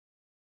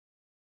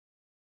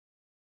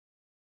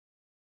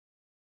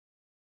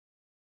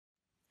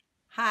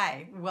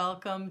Hi,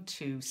 welcome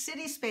to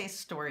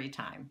CitySpace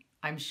Storytime.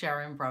 I'm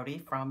Sharon Brody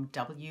from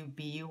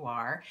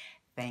WBUR.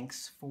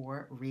 Thanks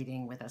for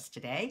reading with us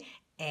today.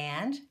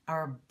 And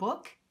our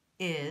book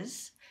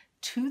is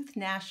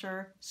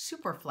Tooth-Gnasher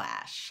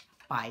Superflash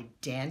by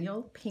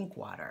Daniel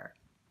Pinkwater.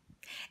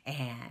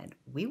 And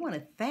we want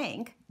to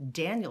thank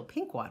Daniel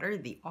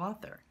Pinkwater, the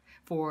author,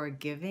 for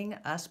giving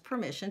us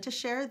permission to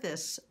share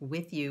this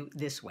with you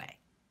this way.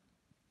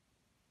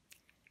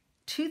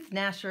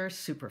 Tooth-Gnasher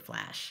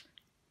Superflash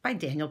by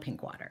Daniel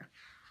Pinkwater.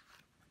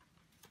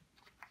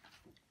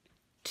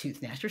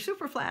 Tooth-Gnasher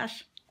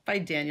Superflash by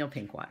Daniel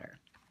Pinkwater.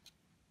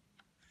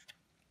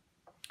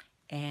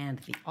 And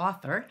the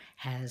author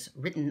has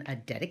written a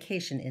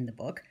dedication in the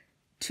book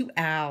to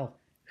Al,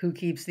 who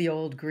keeps the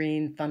old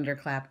green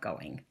thunderclap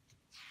going.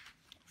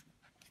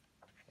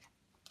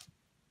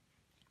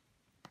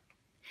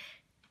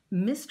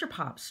 Mr.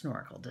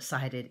 Popsnorkle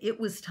decided it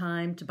was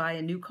time to buy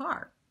a new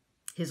car.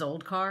 His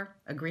old car,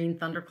 a green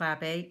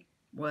thunderclap 8,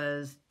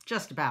 was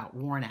just about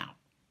worn out.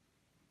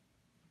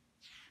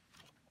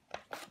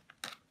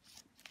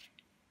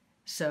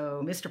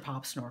 So Mr.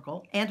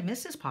 Popsnorkle and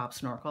Mrs.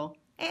 Popsnorkle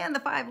and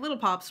the 5 little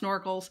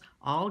Popsnorkles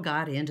all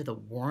got into the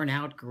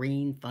worn-out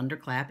green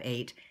thunderclap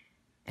 8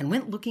 and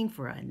went looking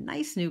for a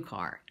nice new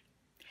car.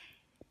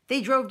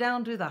 They drove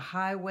down to the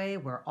highway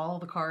where all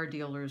the car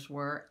dealers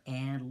were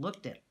and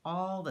looked at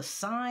all the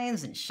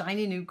signs and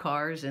shiny new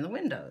cars in the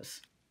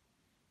windows.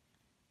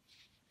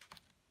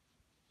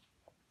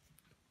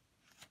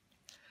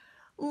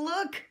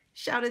 "Look!"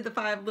 shouted the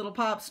 5 little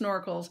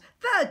Popsnorkles.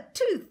 "The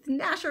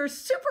Tooth-Gnasher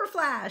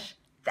Superflash!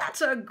 That's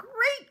a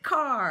great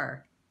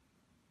car!"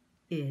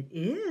 "It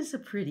is a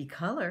pretty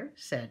color,"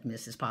 said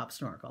Mrs.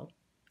 Popsnorkle.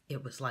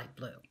 It was light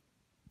blue.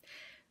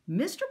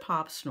 Mr.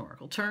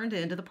 Popsnorkle turned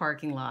into the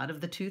parking lot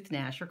of the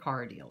Tooth-Gnasher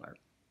car dealer.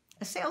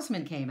 A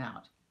salesman came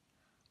out.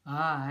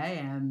 "I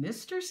am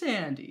Mr.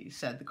 Sandy,"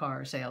 said the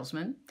car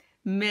salesman.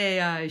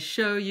 "May I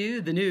show you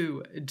the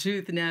new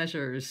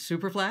Tooth-Gnasher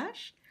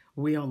Superflash?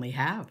 We only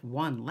have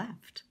one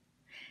left."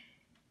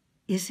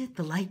 "Is it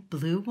the light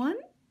blue one?"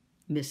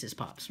 Mrs.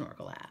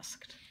 Popsnorkle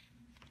asked.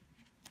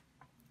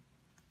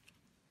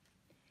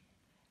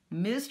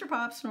 Mr.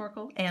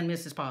 Popsnorkle and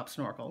Mrs.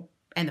 Popsnorkle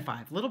and the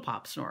 5 little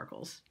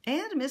Popsnorkles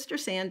and Mr.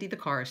 Sandy the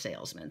car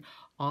salesman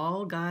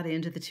all got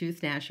into the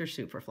Tooth-Gnasher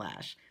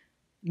Superflash.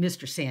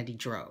 Mr. Sandy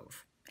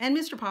drove, and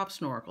Mr.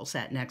 Popsnorkle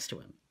sat next to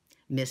him.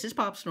 Mrs.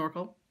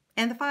 Popsnorkle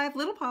and the 5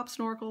 little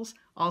Popsnorkles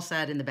all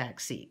sat in the back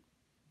seat.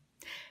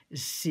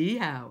 "See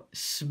how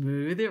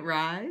smooth it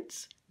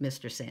rides?"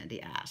 Mr.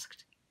 Sandy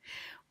asked.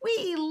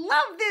 "We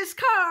love this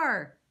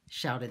car!"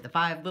 shouted the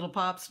 5 little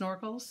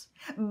Popsnorkles.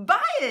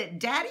 "Buy it,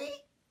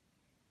 Daddy!"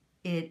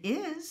 "It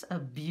is a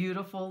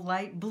beautiful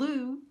light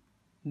blue,"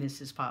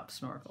 Mrs.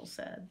 Popsnorkle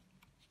said.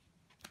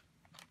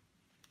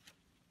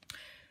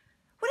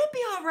 "Would it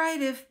be all right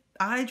if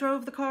I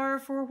drove the car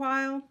for a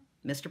while?"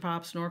 Mr.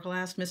 Popsnorkle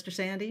asked Mr.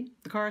 Sandy,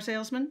 the car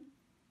salesman.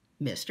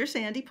 Mr.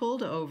 Sandy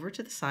pulled over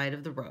to the side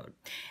of the road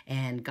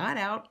and got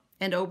out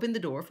and opened the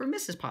door for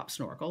Mrs.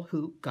 Popsnorkle,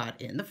 who got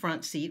in the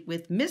front seat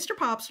with Mr.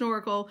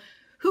 Popsnorkle,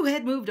 who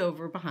had moved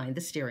over behind the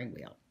steering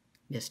wheel.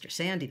 Mr.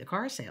 Sandy, the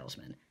car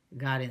salesman,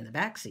 got in the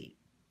back seat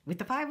with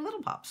the 5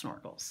 little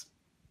Popsnorkles.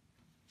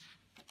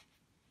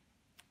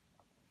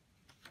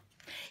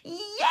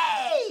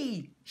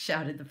 "Yay!"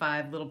 shouted the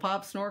 5 little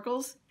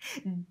Popsnorkles.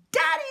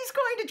 "Daddy's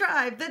going to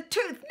drive the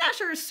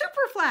Tooth-Gnasher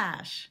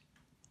Superflash!"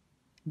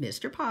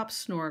 Mr.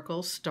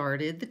 Popsnorkle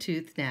started the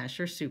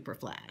Tooth-Gnasher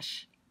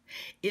Superflash.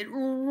 It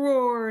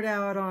roared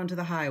out onto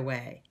the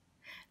highway.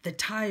 The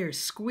tires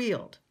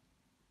squealed.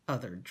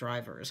 Other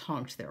drivers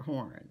honked their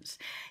horns.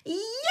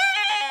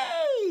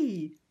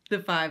 "Yay!"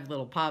 the 5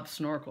 little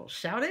Popsnorkles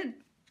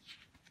shouted.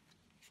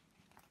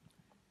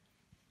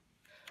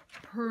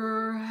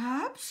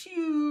 "Perhaps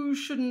you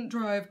shouldn't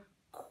drive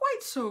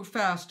quite so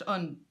fast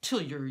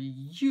until you're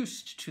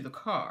used to the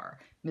car,"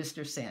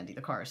 Mr. Sandy,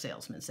 the car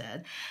salesman,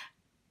 said.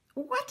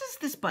 "What does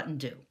this button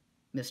do?"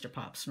 Mr.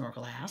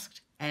 Popsnorkle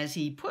asked as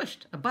he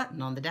pushed a button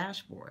on the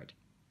dashboard.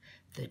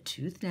 The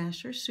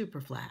Tooth-Gnasher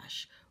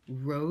Superflash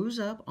rose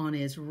up on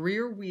its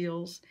rear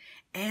wheels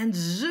and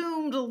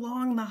zoomed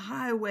along the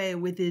highway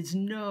with its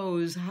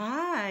nose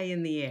high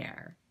in the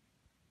air.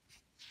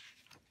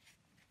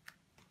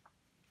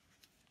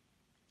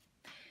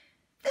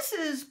 "This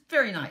is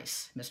very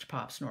nice," Mr.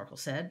 Popsnorkle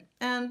said.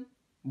 "And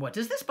what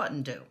does this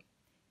button do?"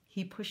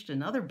 He pushed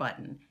another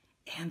button,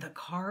 and the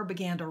car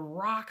began to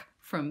rock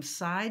from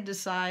side to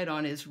side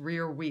on its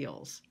rear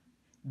wheels.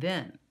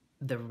 Then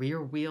the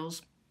rear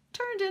wheels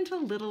turned into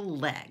little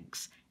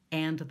legs,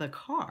 and the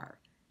car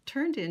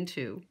turned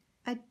into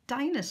a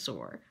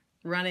dinosaur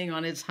running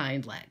on its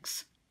hind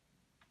legs.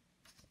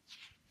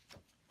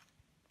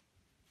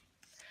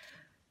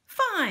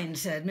 "Fine,"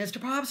 said Mr.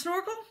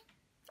 Popsnorkle.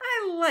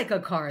 "I like a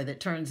car that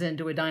turns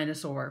into a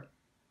dinosaur.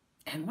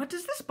 And what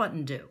does this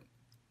button do?"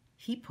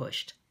 He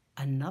pushed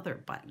another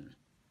button.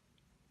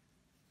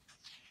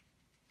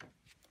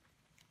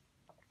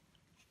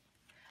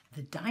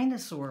 The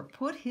dinosaur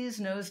put his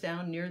nose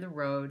down near the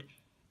road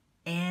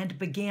and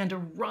began to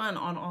run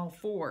on all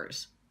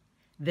fours.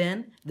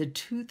 Then the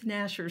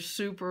Tooth-Gnasher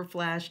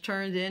Superflash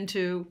turned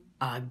into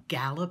a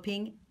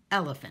galloping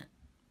elephant.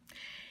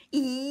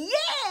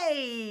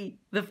 Yay!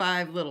 The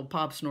 5 little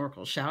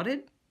Popsnorkles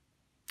shouted.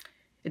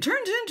 It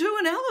turned into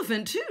an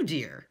elephant too,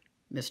 dear,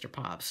 Mr.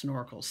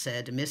 Popsnorkle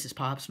said to Mrs.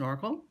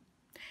 Popsnorkle.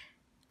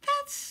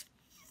 That's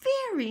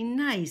very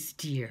nice,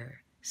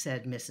 dear,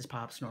 said Mrs.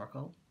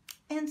 Popsnorkle,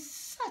 and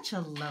such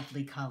a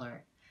lovely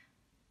color.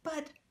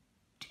 But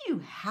do you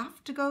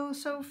have to go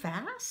so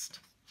fast?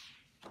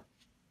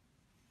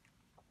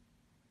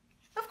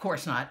 Of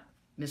course not,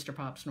 Mr.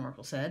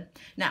 Popsnorkle said.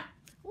 Now,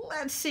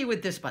 let's see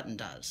what this button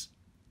does.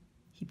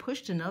 He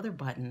pushed another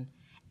button,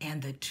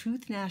 and the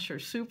Tooth-Gnasher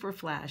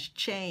Superflash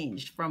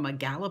changed from a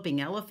galloping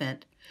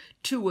elephant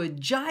to a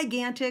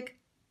gigantic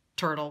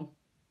turtle.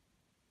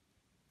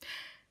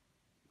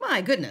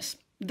 My goodness,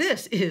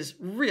 this is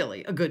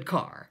really a good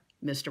car,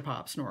 Mr.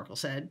 Popsnorkle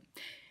said.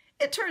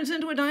 It turns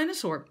into a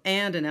dinosaur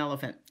and an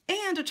elephant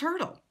and a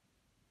turtle.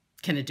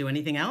 Can it do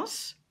anything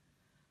else?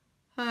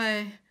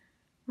 I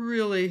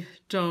really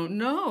don't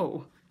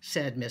know,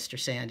 said Mr.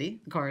 Sandy,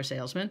 the car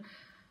salesman.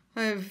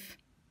 I've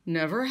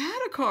never had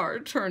a car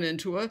turn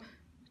into a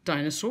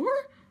dinosaur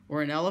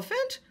or an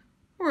elephant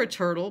or a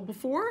turtle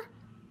before.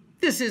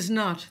 This is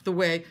not the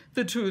way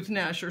the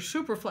Tooth-Gnasher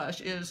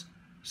Superflash is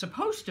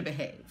supposed to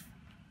behave.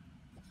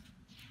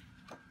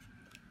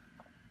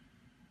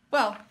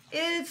 Well,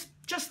 it's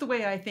just the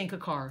way I think a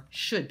car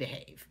should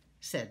behave,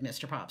 said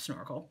Mr.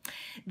 Popsnorkle.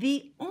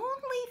 The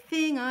only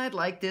thing I'd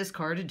like this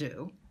car to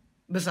do,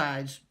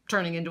 besides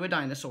turning into a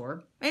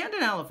dinosaur and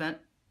an elephant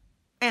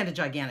and a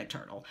gigantic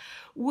turtle,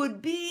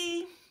 would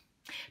be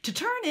to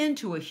turn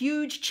into a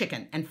huge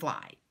chicken and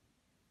fly.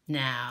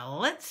 Now,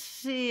 let's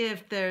see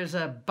if there's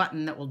a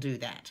button that will do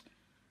that.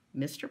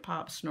 Mr.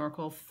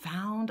 Popsnorkle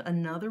found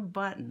another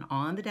button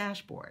on the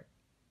dashboard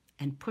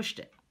and pushed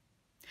it.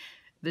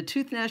 The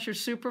Tooth-Gnasher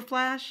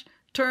Superflash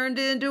turned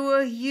into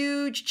a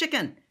huge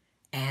chicken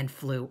and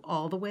flew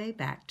all the way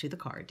back to the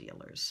car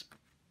dealers.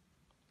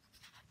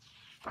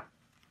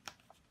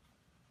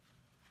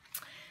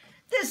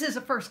 This is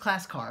a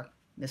first-class car,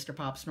 Mr.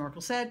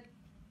 Popsnorkle said.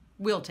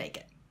 We'll take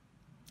it.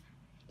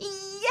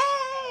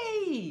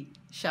 Yay!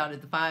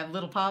 Shouted the 5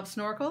 little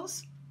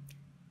Popsnorkles.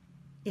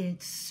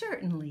 It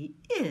certainly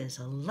is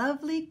a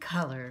lovely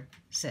color,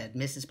 said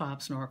Mrs.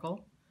 Popsnorkle.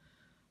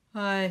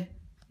 I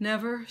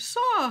never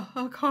saw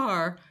a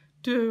car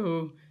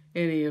do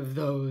any of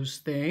those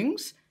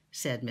things,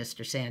 said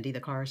Mr. Sandy, the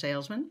car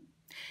salesman.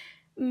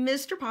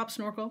 Mr.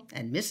 Popsnorkle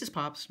and Mrs.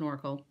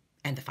 Popsnorkle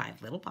and the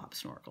 5 little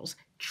Popsnorkles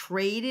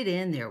traded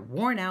in their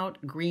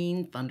worn-out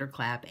green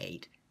Thunderclap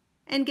 8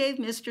 and gave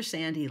Mr.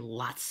 Sandy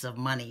lots of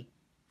money.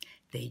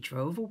 They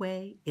drove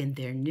away in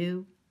their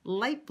new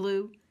light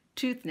blue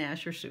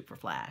Tooth-Gnasher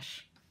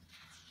Superflash.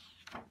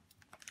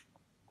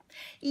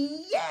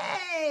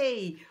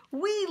 Yay!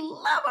 We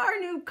love our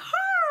new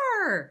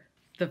car!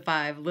 The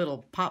 5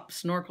 little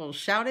Popsnorkles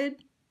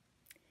shouted.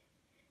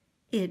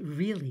 It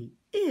really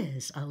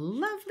is a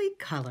lovely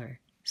color,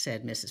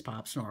 said Mrs.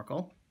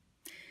 Popsnorkle.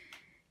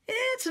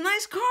 It's a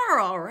nice car,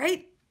 all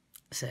right,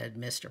 said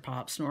Mr.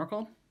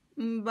 Popsnorkle,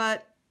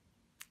 but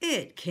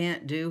it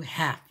can't do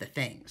half the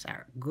things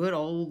our good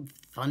old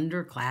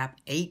Thunderclap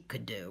 8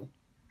 could do.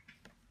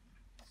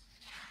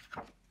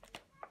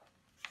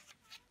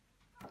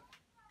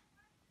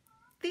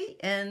 The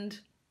end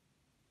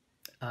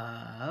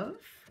of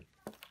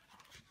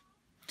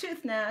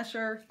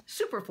Tooth-Gnasher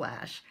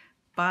Superflash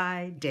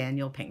by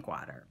Daniel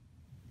Pinkwater.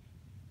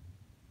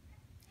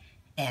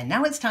 And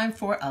now it's time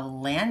for a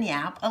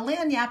lagniappe. A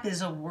lagniappe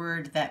is a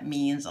word that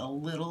means a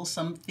little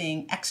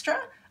something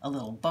extra, a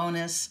little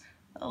bonus,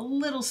 a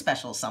little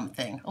special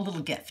something, a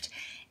little gift.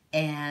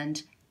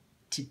 And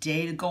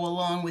today, to go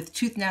along with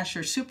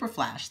Tooth-Gnasher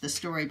Superflash, the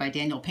story by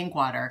Daniel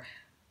Pinkwater,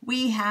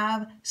 we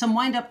have some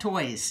wind-up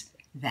toys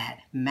that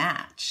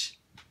match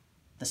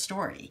the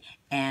story.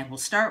 And we'll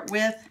start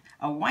with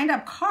a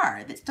wind-up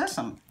car that does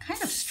some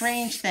kind of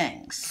strange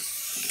things.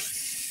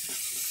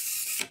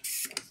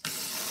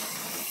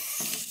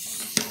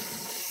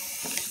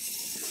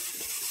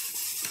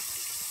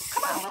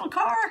 Come on, little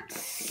car.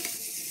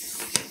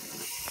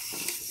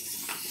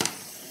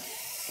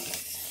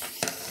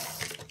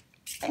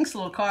 Thanks,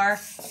 little car.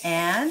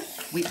 And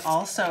we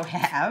also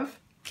have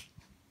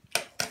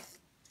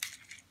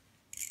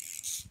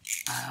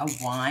a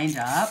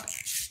wind-up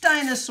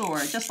dinosaur,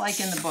 just like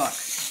in the book.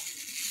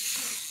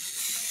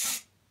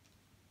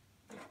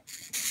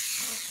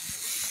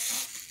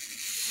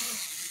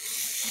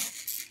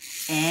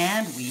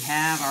 And we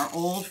have our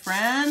old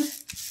friend,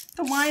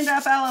 the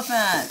wind-up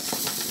elephant.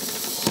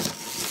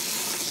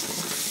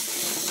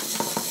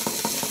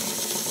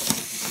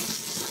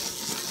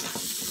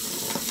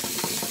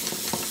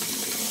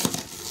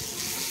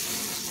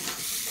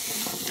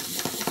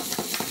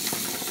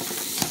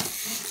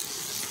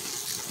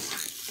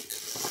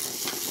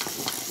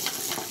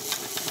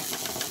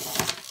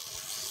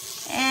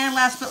 And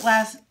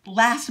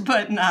last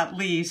but not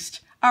least,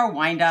 our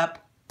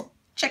wind-up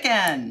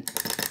chicken.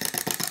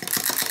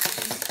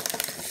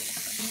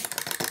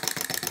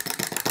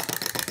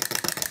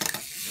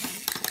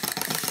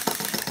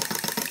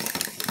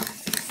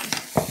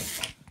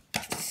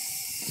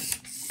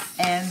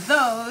 And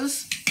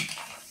those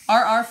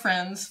are our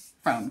friends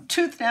from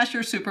Tooth-Gnasher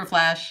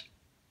Superflash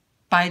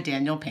by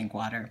Daniel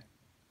Pinkwater.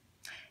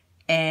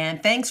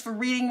 And thanks for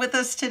reading with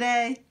us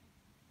today.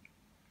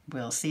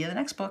 We'll see you in the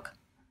next book.